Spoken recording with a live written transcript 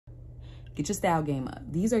Get your style game up.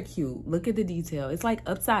 These are cute. Look at the detail. It's like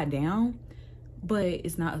upside down, but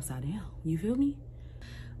it's not upside down. You feel me?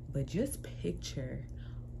 But just picture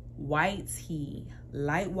white tee,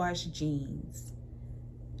 light wash jeans,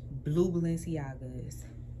 blue Balenciagas.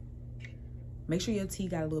 Make sure your tee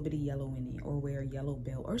got a little bit of yellow in it, or wear a yellow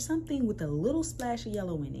belt or something with a little splash of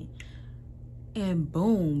yellow in it. And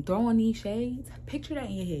boom, throw on these shades. Picture that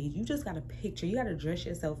in your head. You just gotta picture. You gotta dress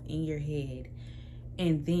yourself in your head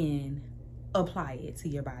and then apply it to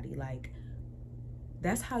your body. Like,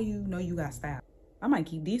 that's how you know you got style. I might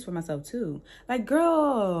keep these for myself too. Like,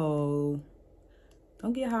 girl,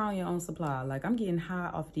 don't get high on your own supply. Like, I'm getting high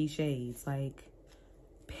off these shades. Like,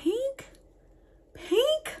 pink.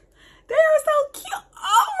 They are so cute.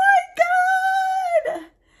 Oh my God.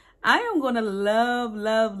 I am gonna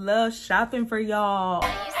love shopping for y'all.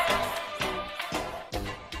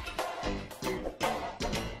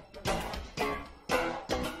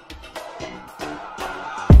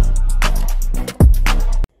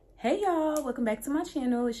 Hey y'all, welcome back to my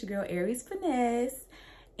channel. It's your girl Aries Finesse.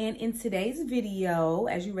 And in today's video,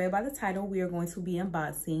 as you read by the title, we are going to be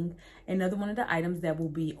unboxing another one of the items that will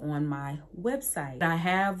be on my website. I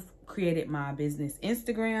have created my business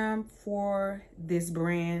Instagram for this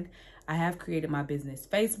brand. I have created my business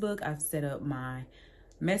Facebook. I've set up my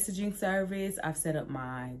messaging service. I've set up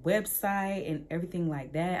my website and everything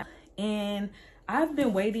like that. And I've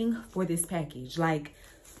been waiting for this package. Like,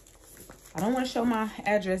 I don't want to show my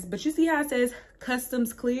address, but you see how it says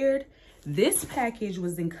customs cleared? This package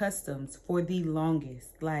was in customs for the longest.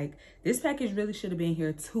 Like, this package really should have been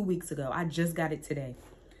here 2 weeks ago. I just got it today.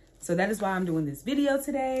 So that is why I'm doing this video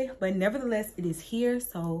today. But nevertheless, it is here.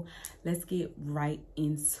 So let's get right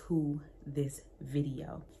into this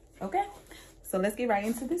video. Okay? So let's get right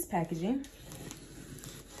into this packaging.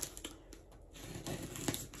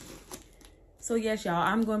 So yes, y'all,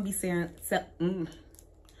 I'm going to be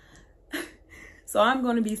I'm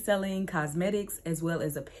going to be selling cosmetics as well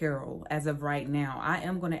as apparel as of right now. I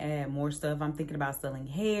am going to add more stuff. I'm thinking about selling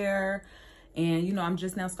hair. And, you know, I'm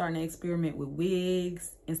just now starting to experiment with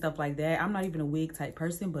wigs and stuff like that. I'm not even a wig type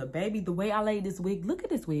person. But, baby, the way I laid this wig, look at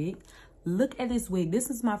this wig. Look at this wig. This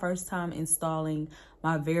is my first time installing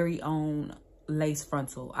my very own lace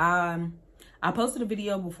frontal. I posted a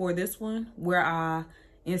video before this one where I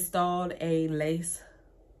installed a lace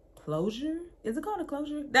closure. Is it called a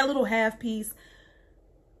closure? That little half piece.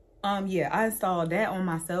 Yeah, I installed that on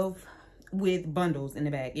myself with bundles in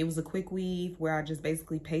the back. It was a quick weave where I just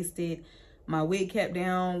basically pasted my wig cap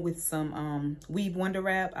down with some Weave Wonder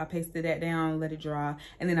Wrap. I pasted that down, let it dry,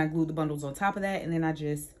 and then I glued the bundles on top of that, and then I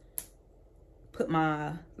just put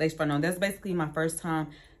my lace front on. That's basically my first time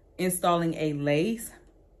installing a lace,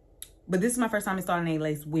 but this is my first time installing a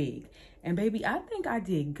lace wig. And baby, I think I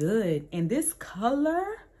did good. And this color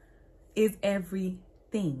is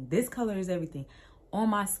everything. This color is everything on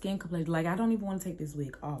my skin complexion. Like, I don't even want to take this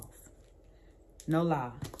wig off. No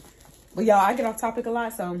lie. But y'all, I get off topic a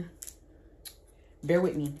lot, so bear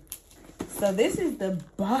with me. So this is the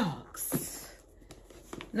box.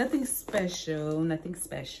 Nothing special, nothing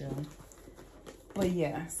special. But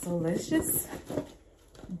yeah, so let's just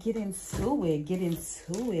get into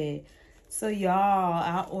it. So y'all,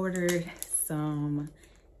 I ordered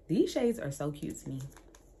these shades are so cute to me.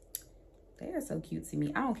 They are so cute to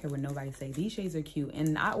me. I don't care what nobody say. These shades are cute.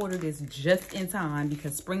 And I ordered this just in time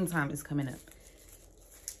because springtime is coming up.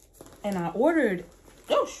 And I ordered,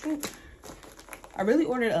 oh shoot. I really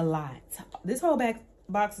ordered a lot. This whole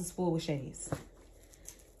box is full with shades.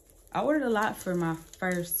 I ordered a lot for my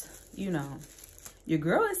first, you know, your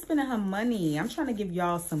girl is spending her money. I'm trying to give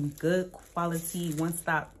y'all some good quality,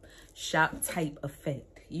 one-stop shop type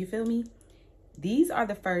effect. You feel me? These are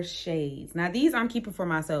the first shades. Now, these I'm keeping for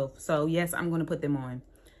myself. So, yes, I'm going to put them on.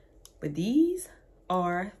 But these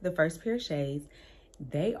are the first pair of shades.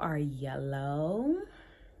 They are yellow.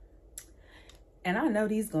 And I know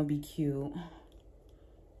these going to be cute.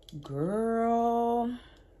 Girl.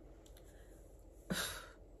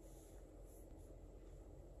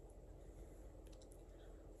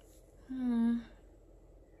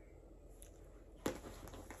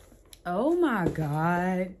 Oh, my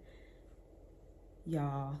God.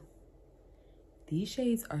 Y'all, these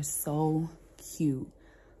shades are so cute.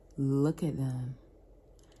 Look at them.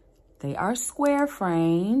 They are square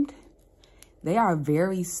framed. They are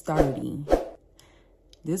very sturdy.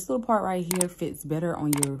 This little part right here fits better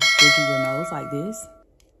on your bridge of your nose like this.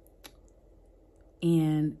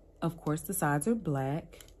 And of course the sides are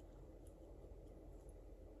black.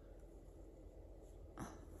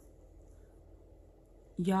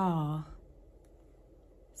 Y'all.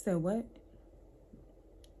 Said what?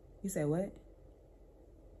 You said what?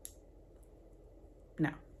 No,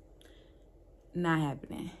 not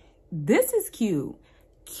happening. This is cute.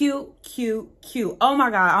 Cute, cute, cute. Oh my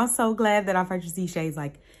God, I'm so glad that I purchased these shades.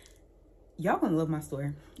 Like, y'all gonna love my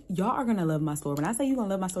store. Y'all are gonna love my store. When I say you're gonna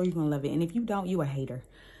love my store, you're gonna love it. And if you don't, you a hater.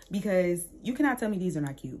 Because you cannot tell me these are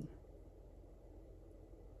not cute.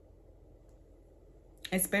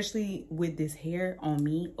 Especially with this hair on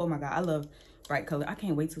me. Oh my God, I love bright color. I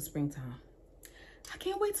can't wait till springtime. I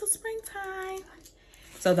can't wait till springtime.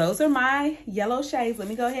 So those are my yellow shades. Let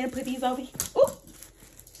me go ahead and put these over here. Ooh.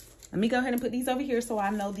 Let me go ahead and put these over here so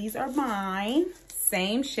I know these are mine.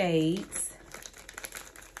 Same shades.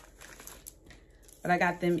 But I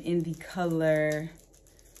got them in the color.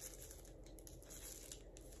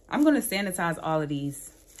 I'm going to sanitize all of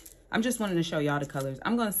these. I'm just wanting to show y'all the colors.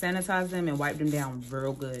 I'm going to sanitize them and wipe them down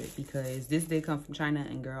real good because this did come from China.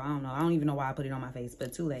 And girl, I don't know. I don't even know why I put it on my face,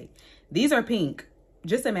 but too late. These are pink.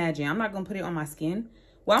 Just imagine. I'm not going to put it on my skin.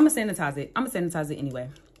 Well, I'm going to sanitize it. I'm going to sanitize it anyway.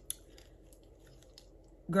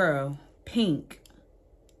 Girl, pink.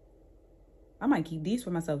 I might keep these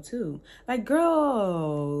for myself too. Like,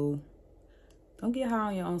 girl, don't get high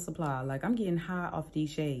on your own supply. Like, I'm getting high off these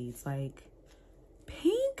shades. Like,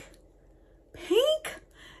 pink? Pink?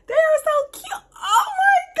 They are so cute. Oh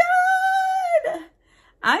my God.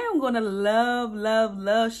 I am going to love, love,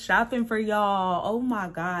 love shopping for y'all. Oh my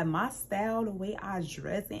God. My style, the way I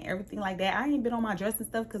dress and everything like that. I ain't been on my dress and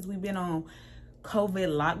stuff because we've been on COVID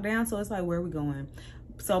lockdown. So it's like, where are we going?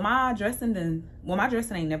 So my dressing then, well, my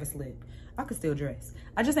dressing ain't never slipped. I could still dress.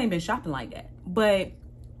 I just ain't been shopping like that. But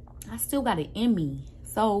I still got it in me.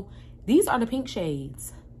 So these are the pink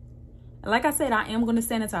shades. Like I said, I am going to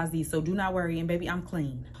sanitize these. So do not worry. And baby, I'm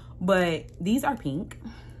clean. But these are pink.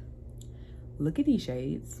 Look at these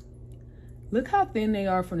shades. Look how thin they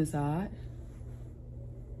are from the side.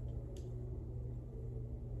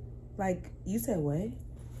 Like, you said what?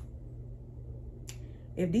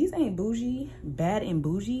 If these ain't bougie, bad and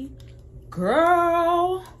bougie,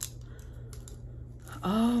 girl.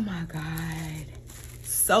 Oh my God.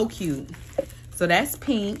 So cute. So that's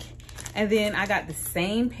pink. And then I got the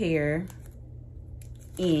same pair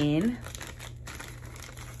in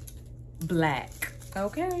black.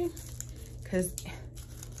 Okay. Because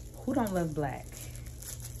who don't love black?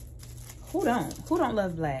 Who don't? Who don't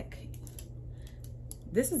love black?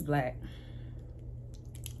 This is black.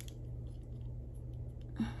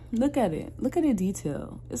 Look at it. Look at the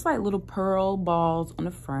detail. It's like little pearl balls on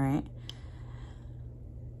the front.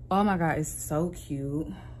 Oh my God, it's so cute.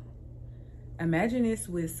 Imagine this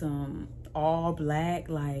with some all black.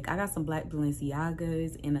 Like, I got some black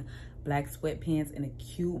Balenciagas and a black sweatpants and a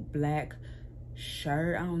cute black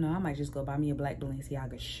shirt. I don't know. I might just go buy me a black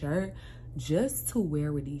Balenciaga shirt just to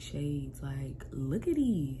wear with these shades. Like, look at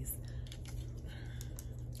these.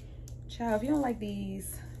 Child, if you don't like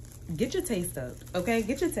these, get your taste up, okay?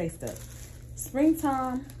 Get your taste up.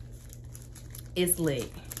 Springtime, it's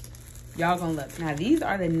lit. Y'all gonna love it. Now, these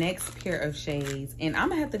are the next pair of shades. And I'm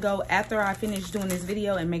gonna have to go after I finish doing this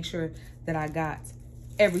video and make sure that I got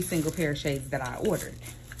every single pair of shades that I ordered.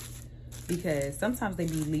 Because sometimes they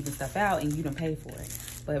be leaving stuff out and you don't pay for it.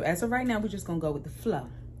 But as of right now, we're just gonna go with the flow.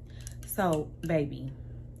 So, baby,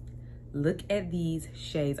 look at these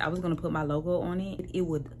shades. I was gonna put my logo on it. It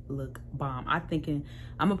would look bomb. I'm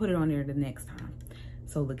gonna put it on there the next time.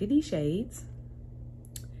 So look at these shades.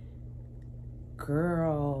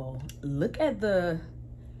 Girl, look at the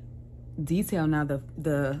detail. Now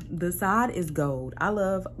the side is gold. I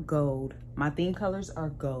love gold. My theme colors are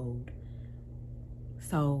gold.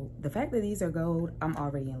 So the fact that these are gold, I'm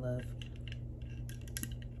already in love.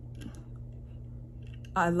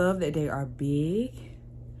 I love that they are big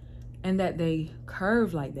and that they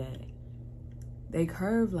curve like that. They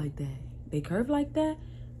curve like that. They curve like that.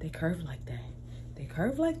 They curve like that. They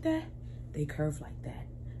curve like that. They curve like that.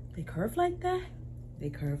 They curve like that. They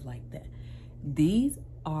curve like that. These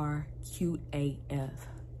are cute AF.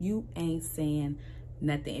 You ain't saying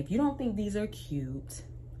nothing. If you don't think these are cute,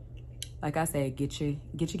 like I said, get your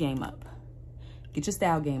game up. Get your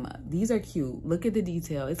style game up. These are cute. Look at the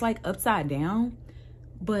detail. It's like upside down,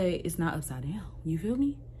 but it's not upside down. You feel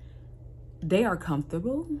me? They are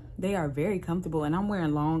comfortable. They are very comfortable. And I'm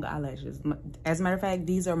wearing long eyelashes. As a matter of fact,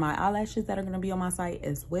 these are my eyelashes that are going to be on my site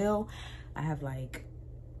as well. I have like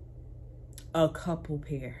a couple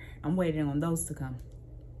pair. I'm waiting on those to come.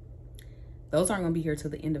 Those aren't going to be here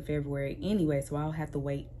till the end of February anyway. So I'll have to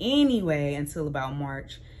wait anyway until about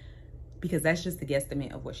March. Because that's just the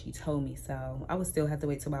guesstimate of what she told me. So I would still have to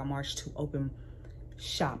wait till about March to open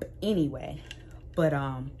shop anyway. But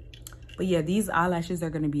yeah, these eyelashes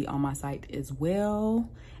are going to be on my site as well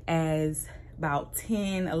as about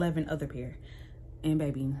 10, 11 other pair. And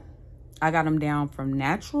baby, I got them down from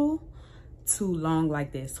natural to long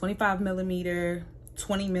like this. 25 millimeter,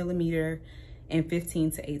 20 millimeter, and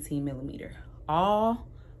 15 to 18 millimeter. All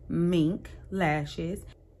mink lashes,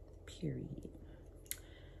 period.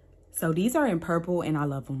 So these are in purple and I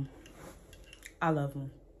love them. I love them.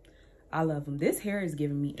 I love them. This hair is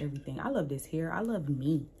giving me everything. I love this hair. I love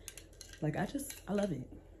me. Like, I love it.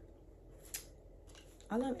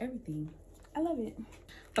 I love everything. I love it.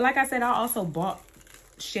 But like I said, I also bought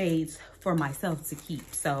shades for myself to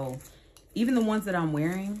keep. So even the ones that I'm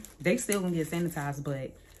wearing, they still gonna get sanitized,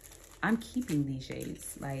 but I'm keeping these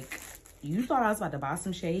shades. Like, you thought I was about to buy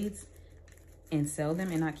some shades and sell them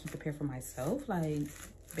and not keep a pair for myself? Like,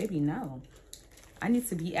 baby, no. I need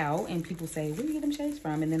to be out and people say, where do you get them shades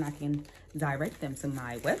from? And then I can direct them to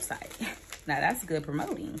my website. Now that's good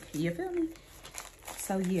promoting, you feel me?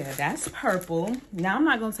 So yeah, that's purple. Now I'm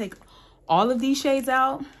not gonna take all of these shades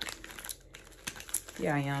out.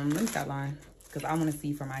 Yeah, I am. Let me stop lying, because I want to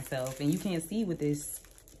see for myself. And you can't see with this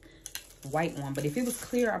white one, but if it was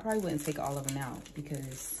clear, I probably wouldn't take all of them out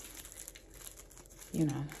because, you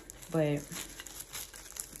know. But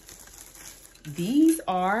these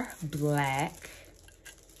are black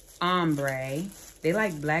ombre. They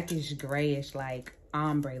like blackish grayish, like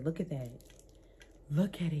ombre. Look at that.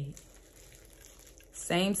 Look at it.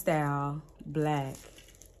 Same style, black.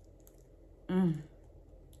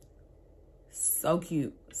 So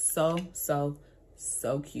cute. So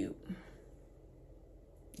cute.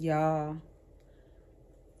 Y'all.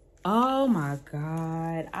 Oh my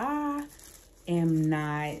God. I am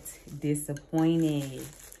not disappointed.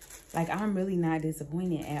 Like, I'm really not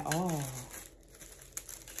disappointed at all.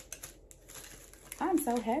 I'm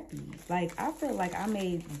so happy. Like, I feel like I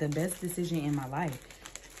made the best decision in my life.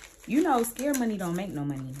 You know, scare money don't make no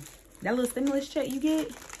money. That little stimulus check you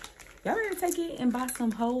get, y'all better take it and buy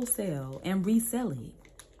some wholesale and resell it.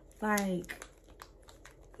 Like,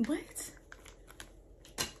 what?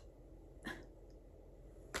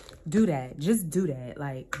 Do that. Just do that.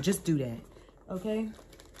 Like, just do that. Okay?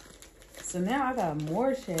 So now I got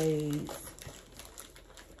more shades.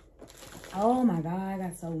 Oh my God, I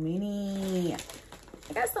got so many.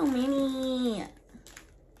 I got so many.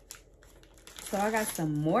 So I got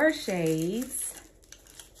some more shades.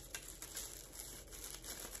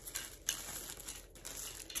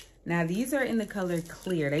 Now these are in the color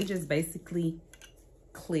clear. They just basically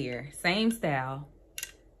clear. Same style,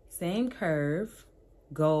 same curve,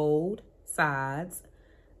 gold sides.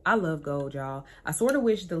 I love gold, y'all. I sort of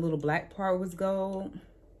wish the little black part was gold.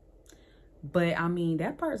 But I mean,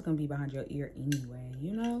 that part is gonna be behind your ear anyway,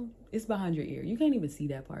 you know? It's behind your ear. You can't even see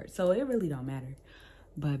that part. So it really don't matter.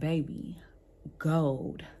 But baby,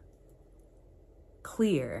 gold,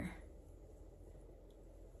 clear.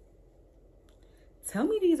 Tell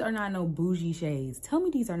me these are not no bougie shades. Tell me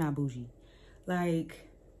these are not bougie. Like,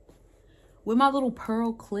 with my little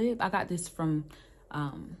pearl clip, I got this from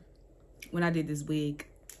when I did this wig.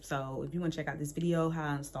 So if you want to check out this video, how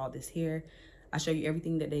I installed this hair, I show you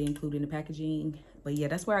everything that they include in the packaging. But yeah,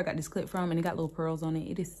 that's where I got this clip from, and it got little pearls on it.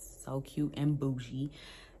 It is so cute and bougie,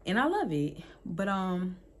 and I love it. But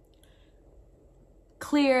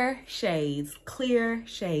clear shades,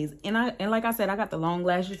 and like I said, I got the long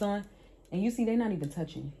lashes on, and you see they're not even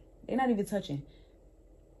touching. They're not even touching.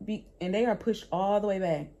 And they are pushed all the way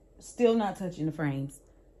back, still not touching the frames.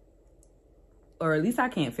 Or at least I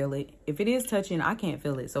can't feel it. If it is touching, I can't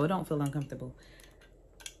feel it, so it don't feel uncomfortable.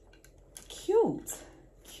 Cute,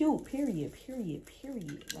 period.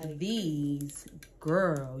 Like these,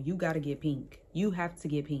 girl, you gotta get pink. You have to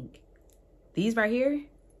get pink. These right here,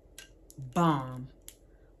 bomb.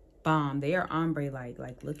 They are ombre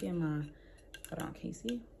like look at my, hold on, can you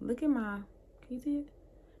see? Look at my, can you see it?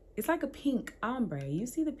 It's like a pink ombre. You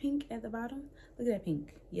see the pink at the bottom? Look at that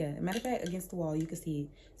pink. Yeah, matter of fact, against the wall, you can see it.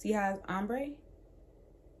 See how it's ombre?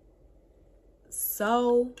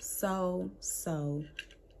 So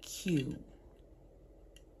cute.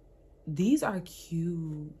 These are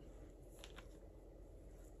cute.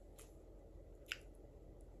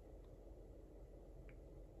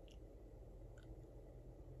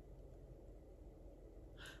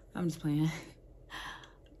 I'm just playing.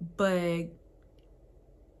 But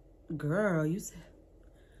girl,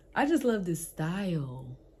 I just love this style.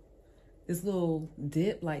 This little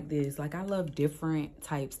dip like this. Like, I love different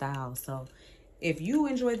type styles. So if you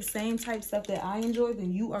enjoy the same type stuff that I enjoy,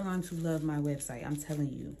 then you are going to love my website. I'm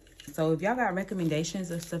telling you. So if y'all got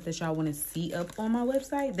recommendations of stuff that y'all want to see up on my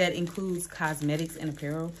website, that includes cosmetics and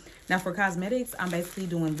apparel. Now for cosmetics, I'm basically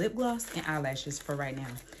doing lip gloss and eyelashes for right now.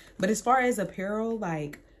 But as far as apparel,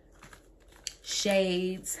 like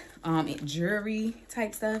shades, jewelry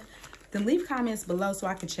type stuff, then leave comments below so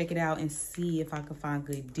I can check it out and see if I can find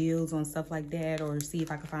good deals on stuff like that, or see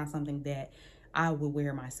if I can find something that I would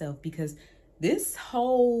wear myself, because this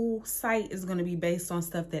whole site is going to be based on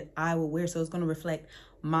stuff that I would wear. So it's going to reflect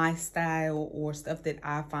my style or stuff that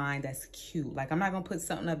I find that's cute. Like, I'm not going to put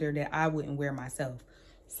something up there that I wouldn't wear myself.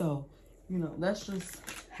 So, you know, that's just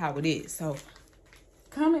how it is. So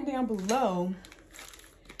comment down below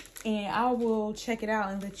and I will check it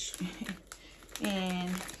out and let you. And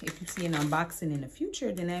if you see an unboxing in the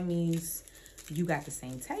future, then that means you got the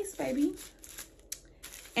same taste, baby.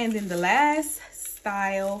 And then the last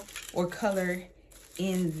style or color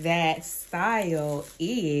in that style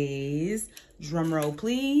is, drum roll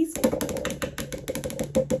please,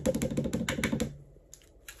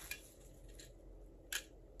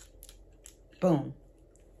 boom,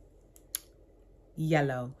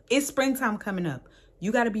 yellow. It's springtime coming up.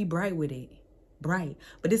 You got to be bright with it. Bright,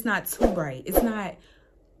 but it's not too bright. It's not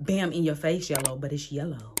bam in your face yellow, but it's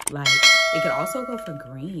yellow. Like, it could also go for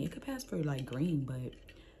green. It could pass for like green, but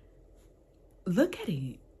look at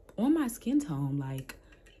it on my skin tone. Like,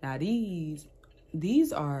 now these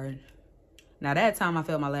are, now that time I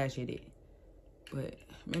felt my lash hit it, but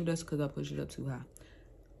maybe that's because I pushed it up too high.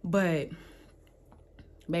 But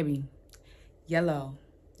baby, yellow.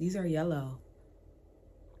 These are yellow.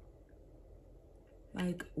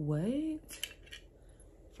 Like, what?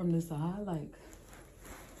 From the side, like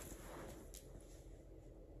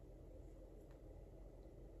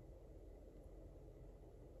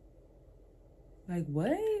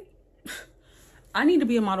what? I need to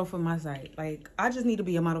be a model for my site. Like, I just need to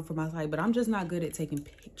be a model for my site, but I'm just not good at taking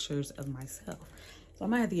pictures of myself. So I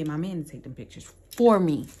might have to get my man to take them pictures for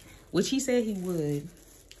me, which he said he would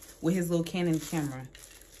with his little Canon camera.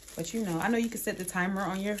 But you know, I know you can set the timer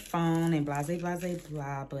on your phone and blah, blah, blah,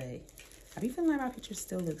 blah, but I be feeling like my pictures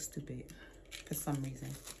still look stupid for some reason.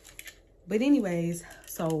 But anyways,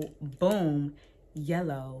 so boom,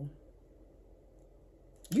 yellow.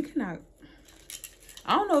 You cannot,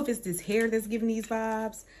 I don't know if it's this hair that's giving these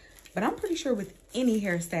vibes, but I'm pretty sure with any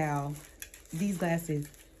hairstyle, these glasses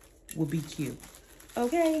will be cute.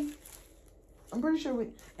 Okay? I'm pretty sure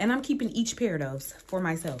and I'm keeping each pair of those for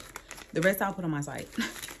myself. The rest I'll put on my site.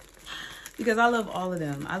 Because I love all of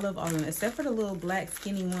them. I love all of them, except for the little black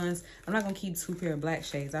skinny ones. I'm not going to keep 2 pair of black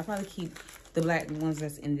shades. I'll probably keep the black ones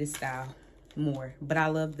that's in this style more. But I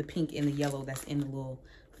love the pink and the yellow that's in the little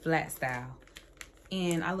flat style.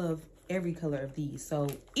 And I love every color of these. So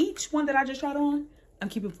each one that I just tried on, I'm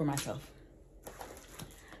keeping for myself.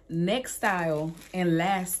 Next style and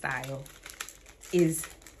last style is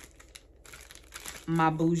my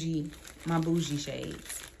bougie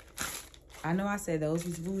shades. I know I said those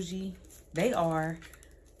was bougie. They are,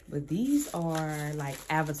 but these are like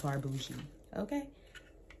Avatar bougie, okay?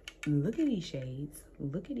 Look at these shades.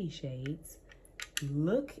 Look at these shades.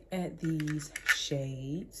 Look at these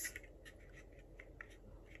shades.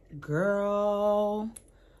 Girl.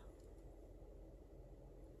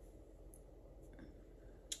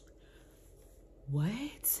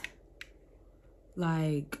 What?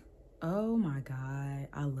 Like, oh my God,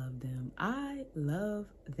 I love them. I love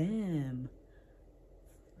them.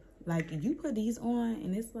 Like, you put these on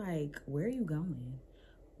and it's like, where are you going?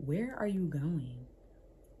 Where are you going?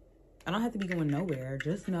 I don't have to be going nowhere.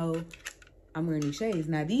 Just know I'm wearing these shades.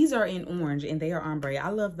 Now, these are in orange and they are ombre. I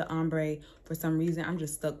love the ombre. For some reason, I'm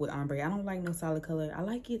just stuck with ombre. I don't like no solid color. I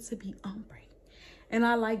like it to be ombre. And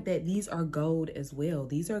I like that these are gold as well.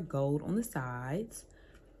 These are gold on the sides.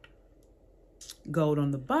 Gold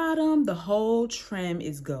on the bottom. The whole trim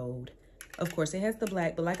is gold. Of course, it has the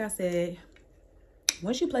black. But like I said,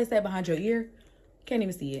 once you place that behind your ear, you can't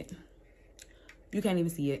even see it. You can't even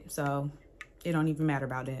see it. So it don't even matter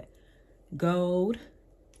about that. Gold.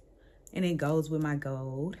 And it goes with my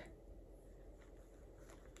gold.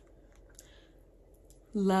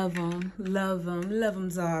 Love them. Love them. Love them,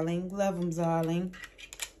 darling. Love them, darling.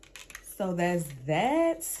 So that's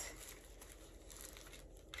that.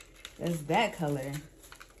 That's that color.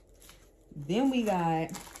 Then we got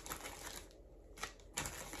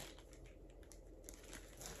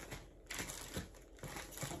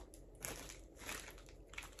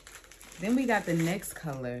the next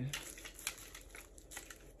color.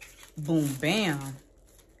 Boom, bam.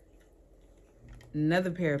 Another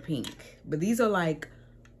pair of pink. But these are like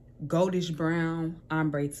goldish brown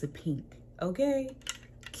ombre to pink. Okay?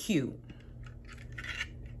 Cute.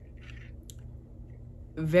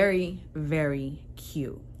 Very, very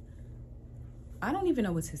cute. I don't even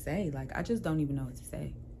know what to say. Like, I just don't even know what to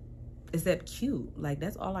say. Except cute. Like,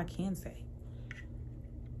 that's all I can say.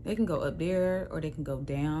 They can go up there or they can go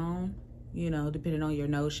down. you know, depending on your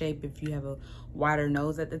nose shape. If you have a wider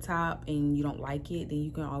nose at the top and you don't like it, then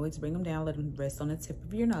you can always bring them down, let them rest on the tip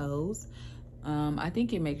of your nose. I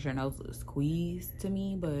think it makes your nose look squeezed to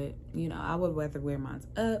me, but you know, I would rather wear mine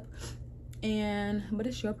up. But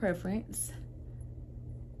it's your preference.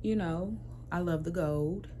 You know, I love the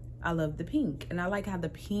gold. I love the pink. And I like how the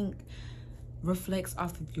pink reflects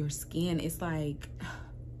off of your skin. It's like,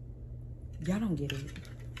 y'all don't get it.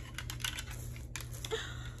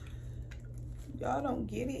 Y'all don't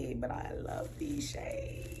get it, but I love these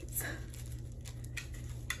shades.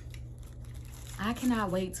 I cannot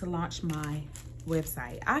wait to launch my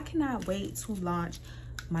website. I cannot wait to launch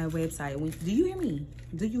my website. Do you hear me?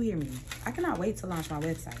 Do you hear me? I cannot wait to launch my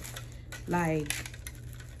website. Like,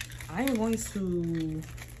 I am going to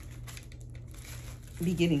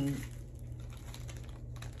be getting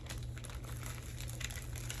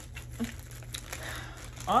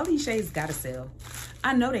all these shades. Gotta sell.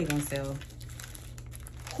 I know they gonna sell.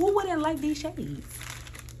 Who wouldn't like these shades?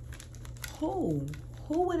 Who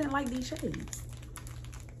wouldn't like these shades?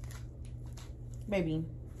 Baby,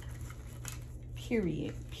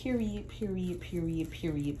 period, period, period, period,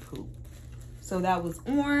 period, poop. So that was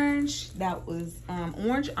orange. That was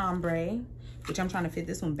orange ombre, which I'm trying to fit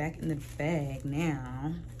this one back in the bag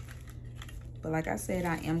now. But like I said,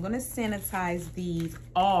 I am gonna sanitize these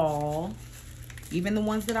all. Even the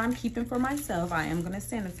ones that I'm keeping for myself, I am gonna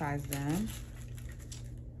sanitize them.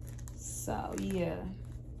 So yeah,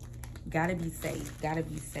 gotta be safe, gotta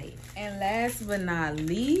be safe. And last but not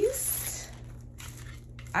least,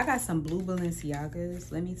 I got some blue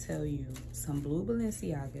Balenciagas. Let me tell you, some blue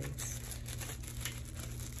Balenciagas.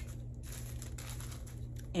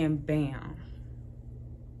 And bam.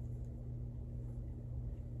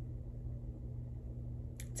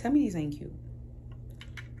 Tell me these ain't cute.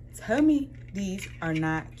 Tell me these are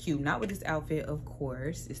not cute. Not with this outfit, of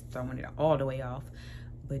course. It's throwing it all the way off.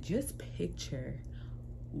 But just picture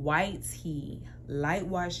white tee, light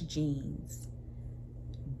wash jeans,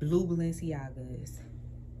 blue Balenciagas.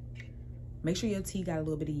 Make sure your tee got a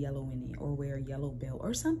little bit of yellow in it, or wear a yellow belt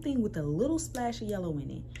or something with a little splash of yellow in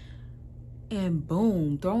it. And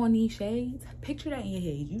boom, throw on these shades. Picture that in your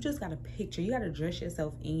head. You just gotta picture. You gotta dress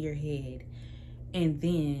yourself in your head and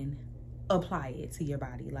then apply it to your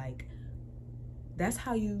body. Like, that's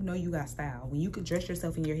how you know you got style. When you could dress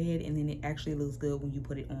yourself in your head and then it actually looks good when you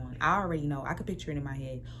put it on. I already know. I could picture it in my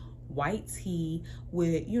head. White tee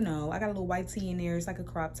with, you know, I got a little white tee in there. It's like a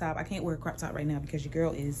crop top. I can't wear a crop top right now because your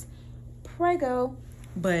girl is prego.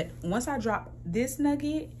 But once I drop this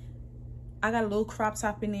nugget, I got a little crop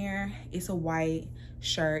top in there. It's a white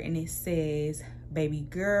shirt and it says baby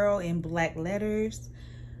girl in black letters.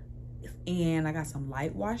 And I got some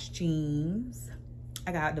light wash jeans.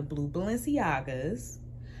 I got the blue Balenciagas,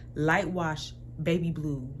 light wash baby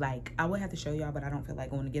blue. Like, I would have to show y'all, but I don't feel like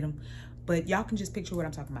going to get them. But y'all can just picture what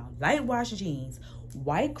I'm talking about. Light wash jeans,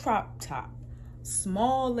 white crop top,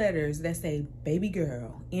 small letters that say baby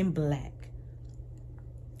girl in black.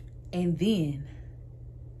 And then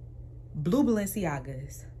blue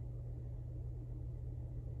Balenciagas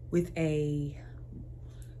with a,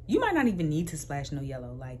 you might not even need to splash no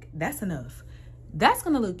yellow. Like, that's enough. That's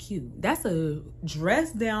gonna look cute. That's a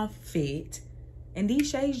dress down fit. And these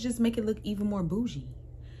shades just make it look even more bougie.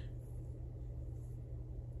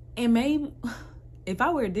 And maybe if I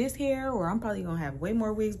wear this hair, or I'm probably gonna have way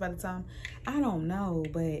more wigs by the time, I don't know,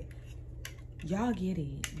 but y'all get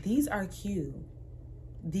it. These are cute.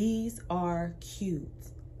 These are cute.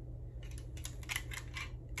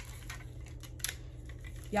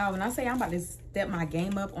 Y'all, when I say I'm about to step my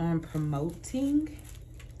game up on promoting,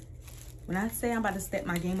 when I say I'm about to step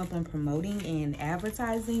my game up on promoting and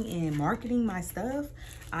advertising and marketing my stuff,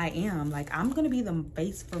 I am. Like, I'm going to be the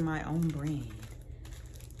face for my own brand.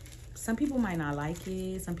 Some people might not like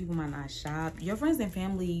it. Some people might not shop. Your friends and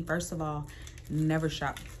family, first of all, never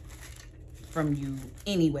shop from you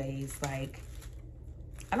anyways. Like,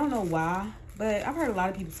 I don't know why, but I've heard a lot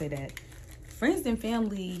of people say that. Friends and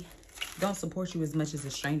family don't support you as much as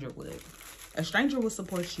a stranger would. A stranger will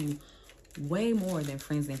support you way more than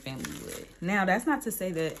friends and family would. Now, that's not to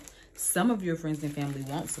say that some of your friends and family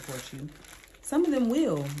won't support you. Some of them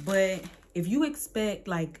will, but if you expect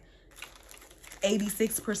like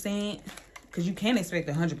 86%, because you can't expect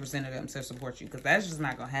 100% of them to support you, because that's just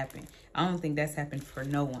not gonna happen. I don't think that's happened for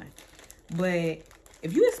no one. But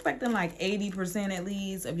if you expecting like 80% at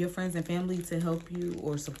least of your friends and family to help you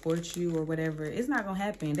or support you or whatever, it's not gonna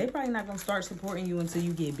happen. They probably not gonna start supporting you until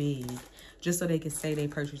you get big, just so they can say they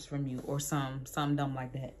purchased from you or something dumb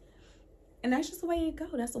like that. And that's just the way it go.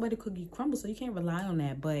 That's the way the cookie crumbles. So you can't rely on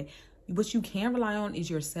that. But What you can rely on is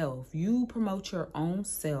yourself. You promote your own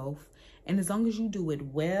self, and as long as you do it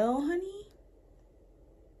well, honey,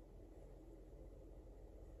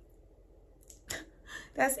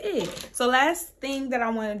 that's it. So last thing that I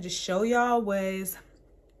wanted to show y'all was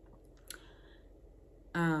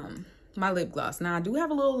my lip gloss. Now I do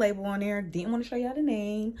have a little label on there. Didn't want to show y'all the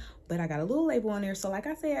name, but I got a little label on there. So like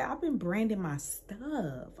I said, I've been branding my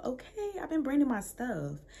stuff. Okay, I've been branding my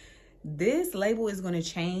stuff. This label is going to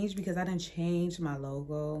change because I done changed my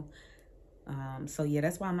logo. So yeah,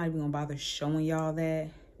 that's why I'm not even gonna bother showing y'all that,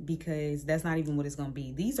 because that's not even what it's gonna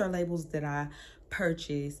be. These are labels that I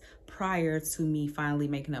purchased prior to me finally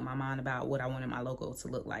making up my mind about what I wanted my logo to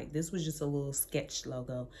look like. This was just a little sketch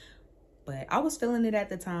logo, but I was feeling it at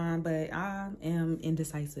the time, but I am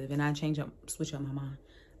indecisive and I switch up my mind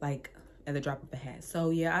like at the drop of a hat. So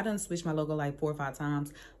yeah, I done switched my logo like 4 or 5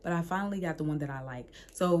 times, but I finally got the one that I like.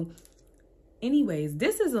 So anyways,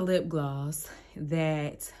 this is a lip gloss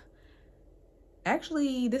that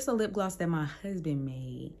actually, this is a lip gloss that my husband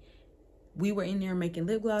made. We were in there making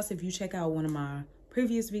lip gloss. If you check out one of my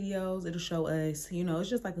previous videos, it'll show us, you know, it's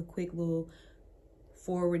just like a quick little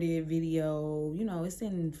forwarded video. You know, it's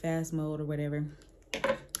in fast mode or whatever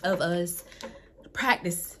of us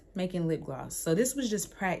practice making lip gloss. So this was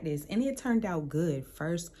just practice and it turned out good.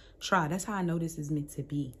 First try. That's how I know this is meant to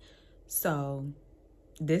be. So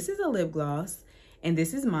this is a lip gloss and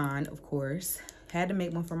this is mine, of course. Had to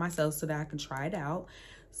make one for myself so that I can try it out.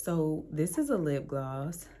 So this is a lip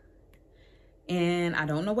gloss and I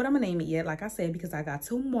don't know what I'm gonna name it yet, like I said, because I got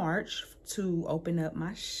till March to open up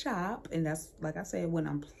my shop, and that's, like I said, when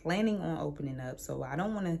I'm planning on opening up. So I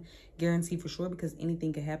don't want to guarantee for sure because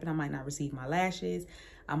anything could happen. I might not receive my lashes.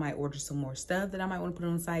 I might order some more stuff that I might want to put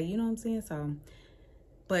on the site, you know what I'm saying? So,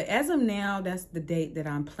 but as of now, that's the date that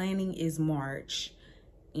I'm planning, is March.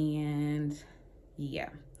 And yeah,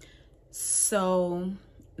 so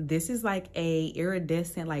this is like a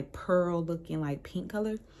iridescent, like pearl looking, like pink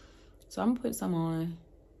color. So I'm gonna put some on.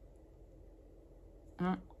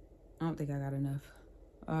 I don't think I got enough.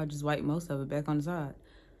 I'll just wipe most of it back on the side.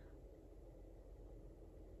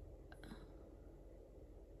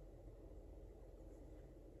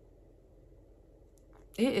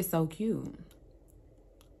 It is so cute.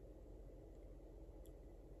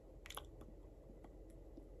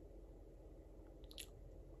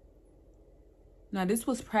 Now this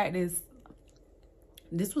was practice.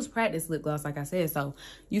 This was practice lip gloss, like I said. So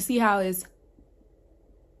you see how it's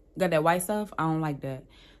got that white stuff? I don't like that.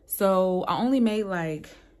 So I only made like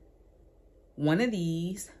one of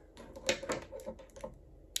these.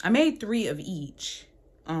 I made 3 of each.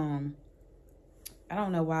 I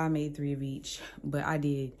don't know why I made 3 of each, but I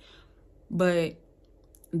did. But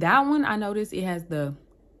that one, I noticed it has the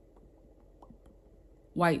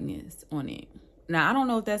whiteness on it. Now, I don't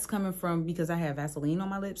know if that's coming from because I have Vaseline on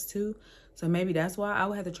my lips too. So maybe that's why. I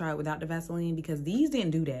would have to try it without the Vaseline because these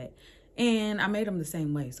didn't do that. And I made them the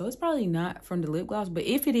same way. So it's probably not from the lip gloss. But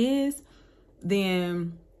if it is,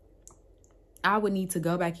 then I would need to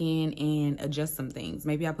go back in and adjust some things.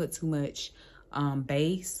 Maybe I put too much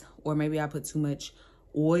base, or maybe I put too much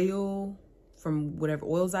oil from whatever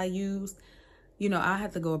oils I used. You know, I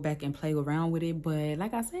have to go back and play around with it. But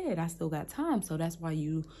like I said, I still got time. So that's why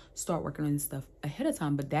you start working on this stuff ahead of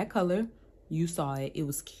time. But that color, you saw it. It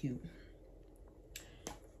was cute.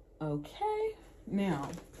 Okay. Now,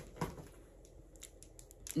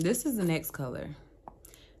 this is the next color.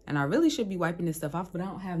 And I really should be wiping this stuff off, but I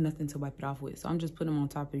don't have nothing to wipe it off with. So I'm just putting them on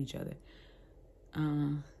top of each other.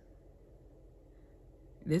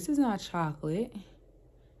 This is not chocolate.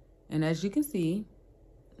 And as you can see,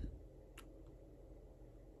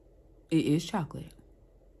 it is chocolate.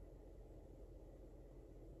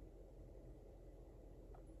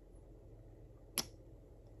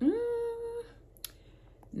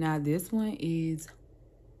 Now this one is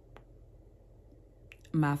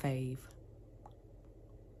my fave.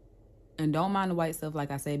 And don't mind the white stuff, like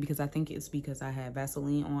I said, because I think it's because I had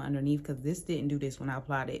Vaseline on underneath, because this didn't do this when I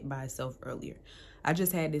applied it by itself earlier. I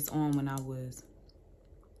just had this on when I was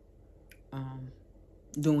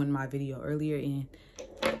doing my video earlier, and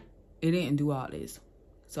it didn't do all this.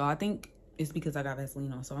 So I think it's because I got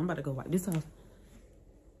Vaseline on. So I'm about to go wipe this off.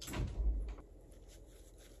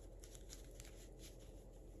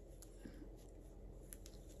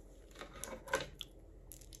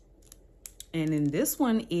 And then this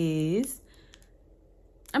one is,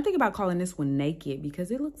 I'm thinking about calling this one Naked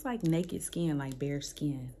because it looks like naked skin, like bare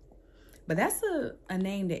skin. But that's a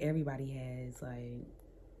name that everybody has. Like,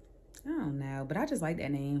 I don't know, but I just like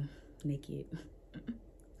that name, Naked.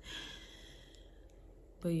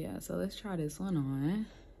 But yeah, so let's try this one on.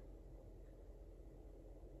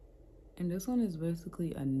 And this one is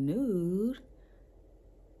basically a nude.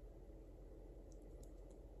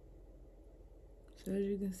 So as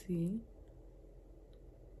you can see,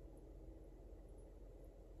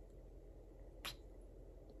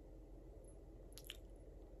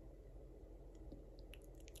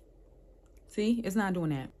 see, it's not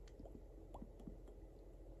doing that.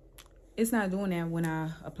 It's not doing that when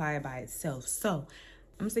I apply it by itself. So I'm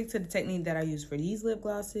gonna stick to the technique that I use for these lip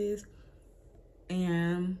glosses.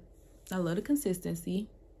 And I love the consistency.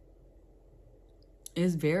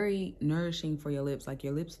 It's very nourishing for your lips. Like,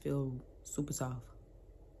 your lips feel super soft.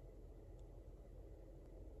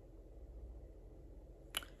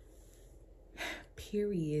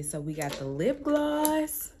 Period. So we got the lip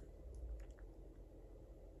gloss.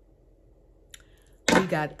 We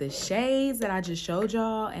got the shades that I just showed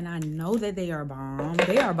y'all, and I know that they are bomb.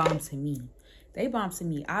 They are bomb to me. They bomb to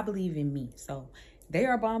me. I believe in me. So they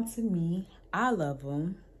are bomb to me. I love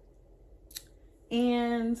them.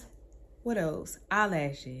 And what else?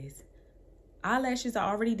 Eyelashes. Eyelashes, I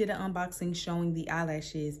already did an unboxing showing the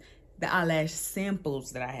eyelashes, the eyelash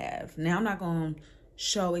samples that I have. Now, I'm not going to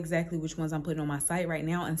show exactly which ones I'm putting on my site right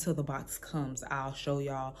now until the box comes. I'll show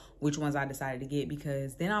y'all which ones I decided to get,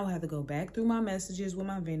 because then I'll have to go back through my messages with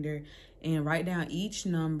my vendor and write down each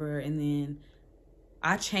number. And then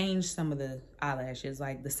I changed some of the eyelashes.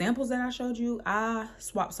 Like the samples that I showed you, I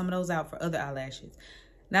swapped some of those out for other eyelashes.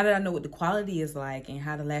 Now that I know what the quality is like and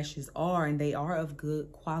how the lashes are, and they are of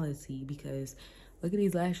good quality, because look at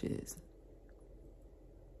these lashes.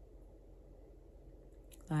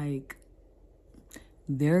 Like,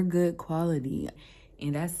 they're good quality.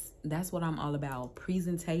 And that's what I'm all about.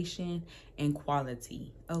 Presentation and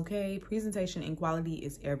quality. Okay? Presentation and quality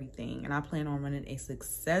is everything. And I plan on running a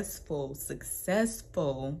successful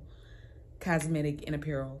cosmetic and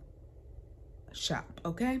apparel shop.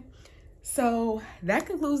 Okay? So that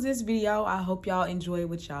concludes this video. I hope y'all enjoyed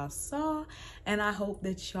what y'all saw, and I hope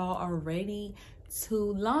that y'all are ready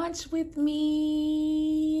to launch with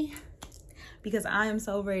me, because I am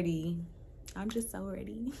so ready. I'm just so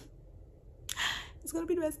ready. It's gonna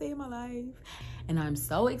be the best day of my life, and I'm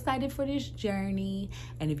so excited for this journey.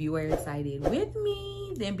 And if you are excited with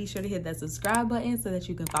me, then be sure to hit that subscribe button so that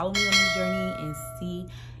you can follow me on this journey and see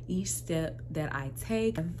each step that I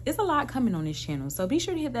take. It's a lot coming on this channel, so be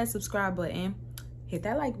sure to hit that subscribe button, hit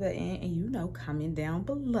that like button, and comment down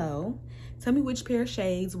below. Tell me which pair of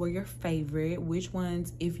shades were your favorite, which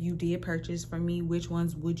ones, if you did purchase from me, which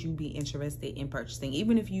ones would you be interested in purchasing,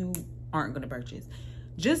 even if you aren't going to purchase.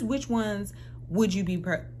 Just which ones would you be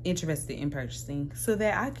interested in purchasing, so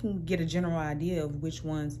that I can get a general idea of which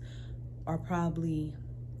ones are probably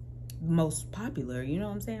most popular, you know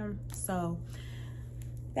what I'm saying? So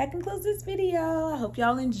that concludes this video. I hope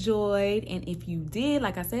y'all enjoyed, and if you did,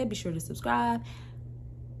 like I said, be sure to subscribe,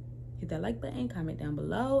 hit that like button, comment down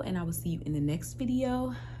below, and I will see you in the next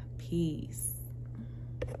video. Peace.